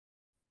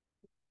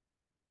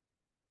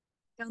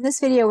In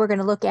this video, we're going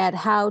to look at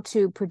how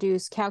to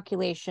produce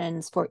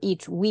calculations for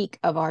each week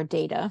of our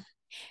data.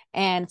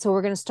 And so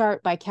we're going to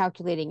start by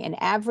calculating an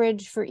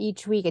average for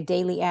each week, a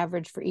daily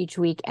average for each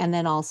week, and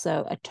then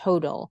also a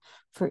total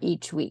for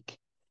each week.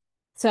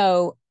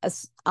 So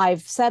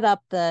I've set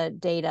up the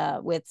data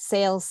with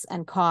sales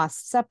and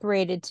costs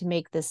separated to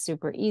make this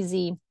super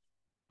easy.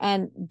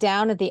 And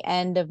down at the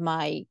end of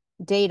my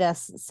data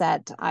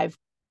set, I've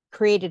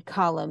created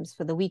columns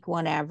for the week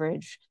 1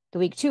 average, the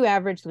week 2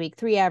 average, the week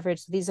 3 average.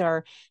 So these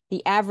are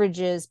the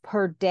averages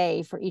per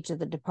day for each of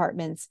the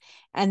departments.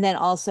 And then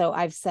also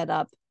I've set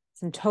up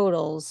some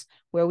totals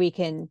where we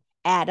can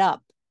add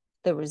up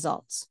the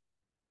results.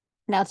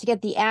 Now, to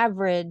get the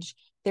average,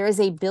 there is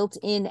a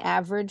built-in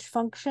average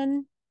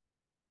function.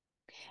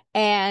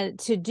 And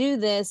to do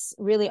this,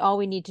 really all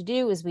we need to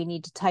do is we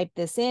need to type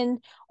this in,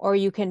 or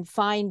you can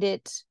find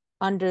it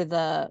under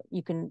the,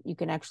 you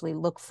can actually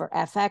look for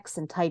FX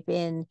and type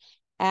in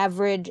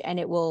average and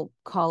it will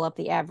call up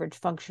the average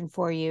function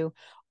for you.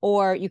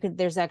 Or you can,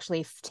 there's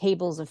actually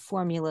tables of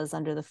formulas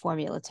under the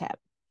formula tab.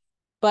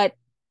 But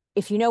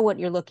if you know what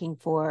you're looking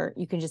for,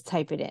 you can just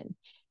type it in.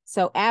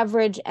 So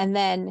average, and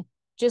then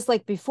just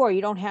like before,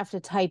 you don't have to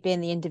type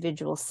in the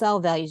individual cell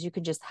values. You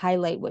can just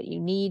highlight what you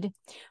need.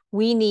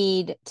 We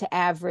need to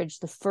average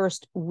the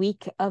first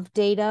week of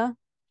data.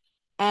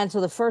 And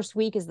so the first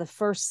week is the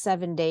first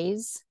 7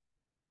 days.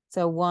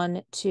 So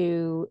 1,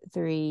 2,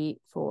 3,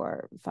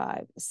 4,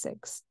 5,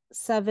 6,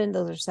 7.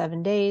 Those are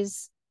 7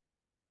 days.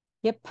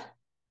 Yep.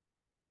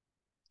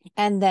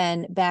 And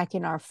then back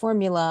in our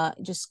formula,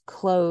 just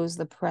close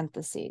the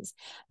parentheses.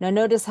 Now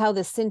notice how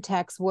the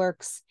syntax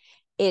works.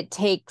 It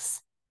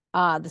takes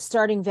the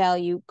starting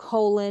value,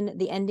 colon,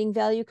 the ending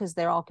value, because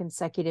they're all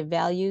consecutive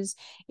values.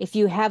 If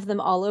you have them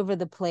all over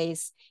the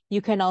place,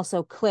 you can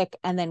also click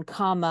and then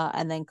comma,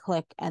 and then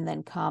click and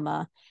then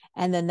comma,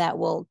 and then that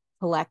will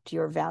collect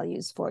your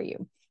values for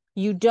you.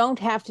 You don't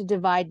have to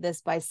divide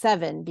this by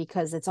 7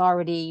 because it's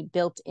already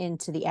built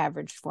into the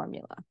average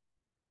formula.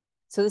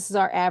 So this is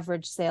our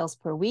average sales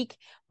per week.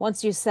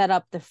 Once you set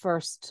up the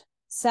first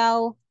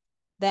cell,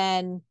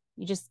 then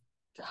you just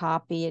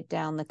copy it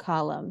down the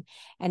column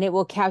and it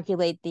will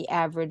calculate the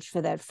average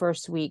for that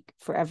first week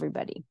for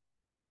everybody.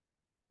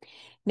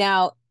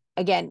 Now,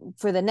 again,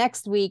 for the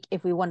next week,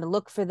 if we want to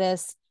look for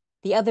this,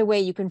 the other way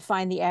you can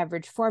find the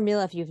average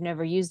formula, if you've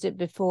never used it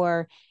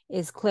before,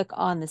 is click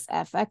on this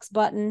FX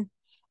button.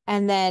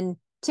 And then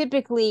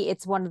typically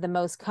it's one of the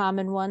most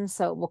common ones,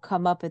 so it will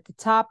come up at the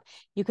top.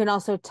 You can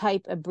also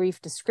type a brief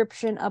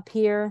description up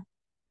here,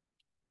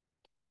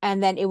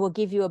 and then it will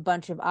give you a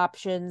bunch of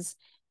options.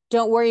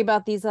 Don't worry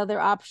about these other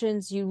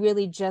options. You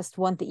really just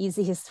want the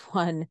easiest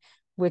one,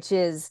 which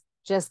is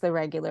just the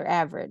regular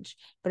average.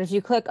 But if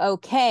you click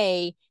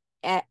OK,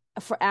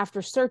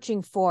 after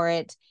searching for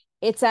it,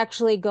 it's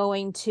actually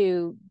going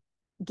to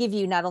give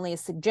you not only a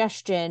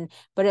suggestion,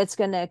 but it's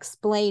going to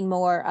explain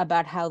more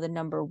about how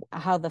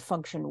the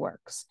function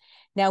works.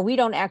 Now, we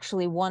don't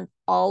actually want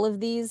all of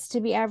these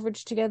to be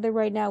averaged together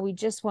right now. We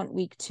just want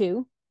week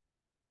 2.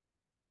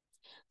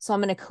 So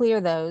I'm going to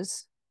clear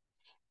those.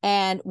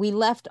 And we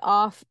left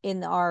off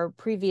in our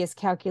previous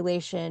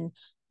calculation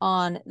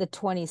on the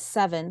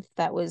 27th.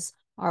 That was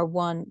our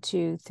 1,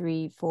 2,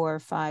 3, 4,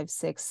 5,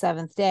 6,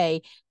 7th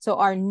day. So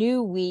our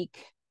new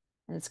week,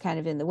 and it's kind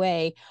of in the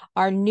way,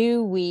 our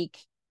new week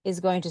is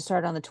going to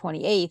start on the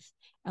 28th,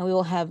 and we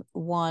will have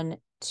 1,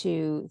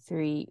 2,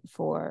 3,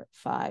 4,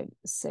 5,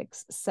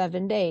 6,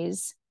 7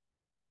 days.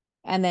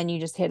 And then you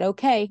just hit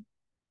OK.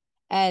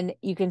 And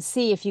you can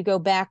see if you go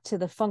back to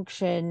the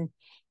function,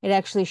 it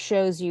actually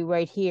shows you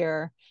right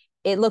here.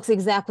 It looks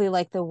exactly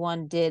like the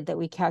one did that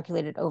we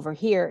calculated over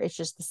here. It's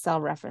just the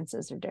cell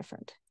references are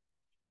different.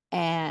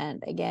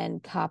 And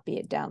again, copy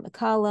it down the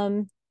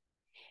column.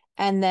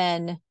 And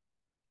then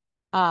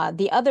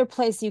the other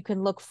place you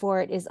can look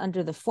for it is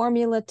under the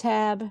formula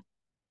tab.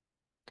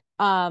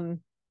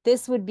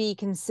 This would be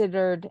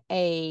considered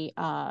a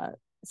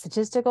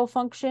statistical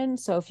function.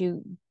 So if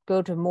you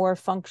go to more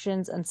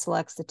functions and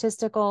select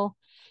statistical,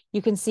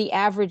 you can see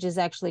average is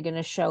actually going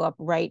to show up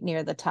right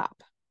near the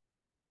top.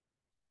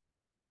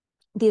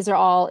 These are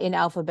all in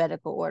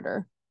alphabetical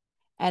order.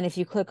 And if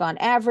you click on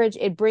average,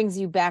 it brings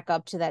you back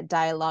up to that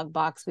dialog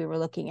box we were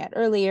looking at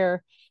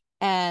earlier.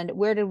 And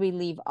where did we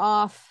leave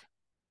off?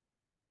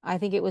 I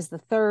think it was the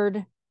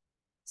 3rd.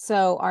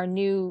 So our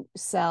new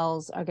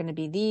cells are going to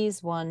be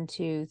these 1,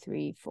 2,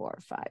 3, 4,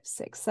 5,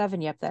 6,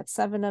 7. Yep, that's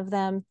 7 of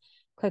them.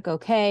 Click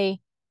OK.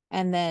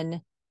 And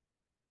then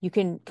you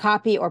can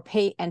copy or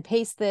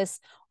paste this,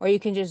 or you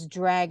can just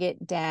drag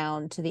it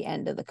down to the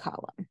end of the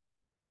column.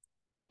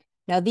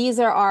 Now, these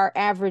are our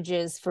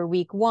averages for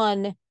week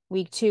 1,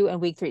 week 2, and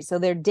week 3. So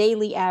they're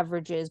daily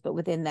averages, but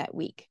within that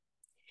week.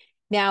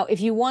 Now,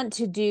 if you want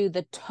to do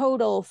the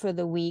total for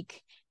the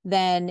week,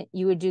 then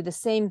you would do the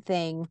same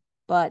thing,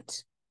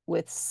 but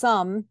with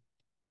sum.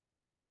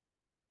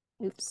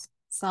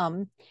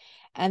 Sum.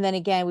 And then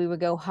again, we would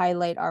go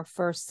highlight our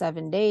first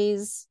 7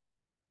 days,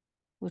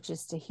 which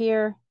is to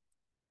here.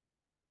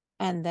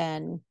 And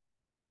then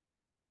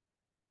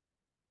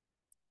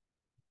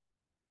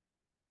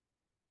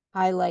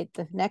highlight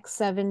the next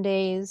 7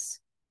 days,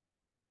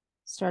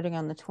 starting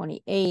on the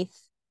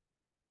 28th.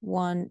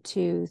 1,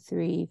 2,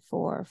 3,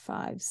 4,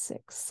 5,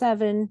 6,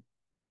 7.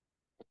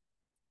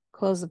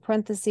 Close the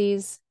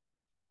parentheses.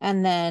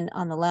 And then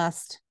on the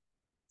last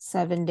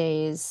 7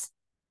 days.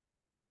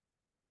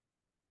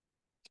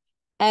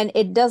 And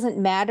it doesn't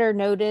matter,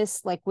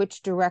 notice, like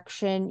which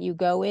direction you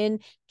go in.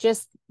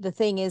 Just the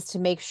thing is to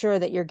make sure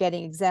that you're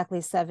getting exactly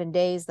 7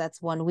 days.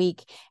 That's 1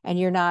 week. And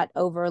you're not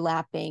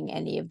overlapping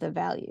any of the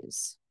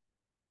values.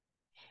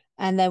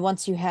 And then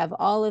once you have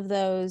all of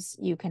those,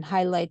 you can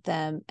highlight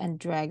them and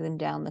drag them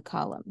down the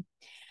column.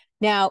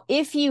 Now,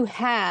 if you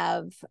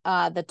have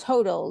the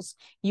totals,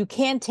 you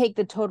can take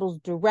the totals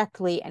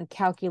directly and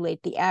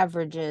calculate the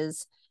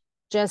averages.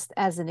 Just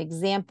as an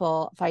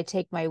example, if I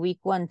take my week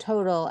 1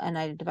 total and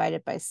I divide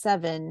it by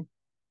 7,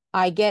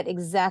 I get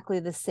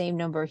exactly the same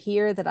number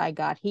here that I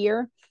got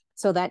here.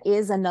 So that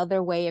is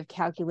another way of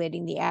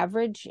calculating the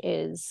average,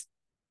 is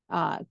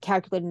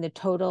calculating the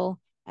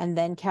total and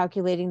then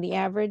calculating the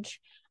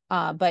average.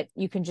 But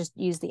you can just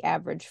use the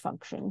average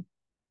function.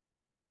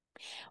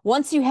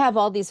 Once you have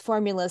all these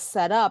formulas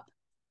set up,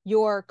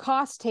 your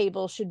cost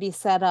table should be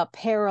set up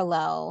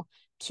parallel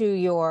to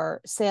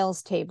your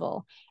sales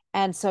table.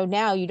 And so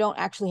now you don't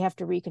actually have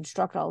to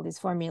reconstruct all these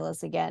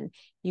formulas again.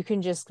 You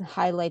can just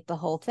highlight the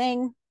whole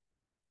thing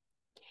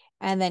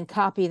and then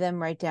copy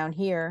them right down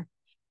here.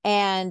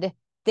 And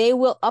they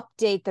will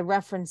update the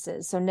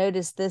references. So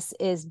notice this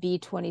is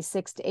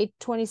B26 to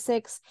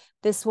H26.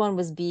 This one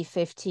was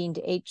B15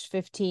 to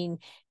H15.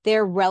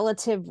 They're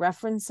relative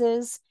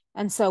references.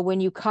 And so when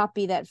you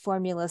copy that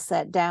formula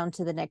set down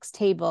to the next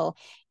table,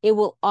 it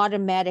will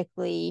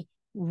automatically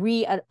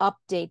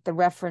update the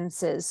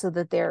references so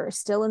that they're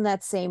still in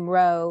that same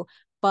row,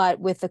 but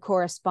with the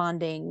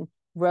corresponding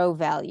row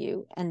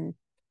value. And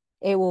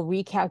it will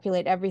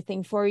recalculate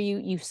everything for you.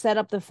 You set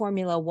up the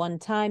formula 1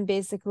 time,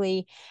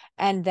 basically,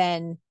 and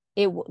then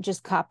it will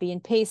just copy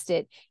and paste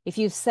it. If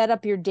you've set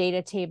up your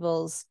data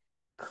tables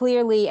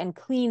clearly and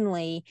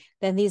cleanly,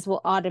 then these will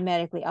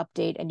automatically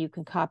update and you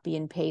can copy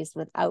and paste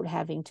without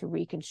having to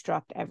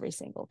reconstruct every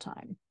single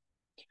time.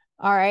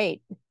 All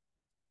right,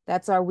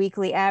 that's our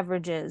weekly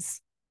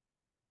averages.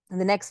 In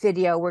the next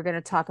video, we're going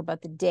to talk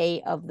about the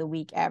day of the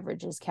week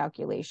averages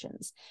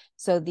calculations.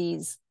 So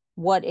these,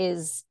 what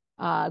is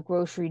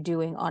grocery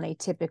doing on a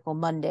typical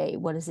Monday?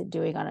 What is it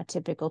doing on a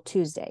typical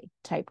Tuesday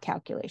type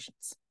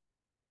calculations?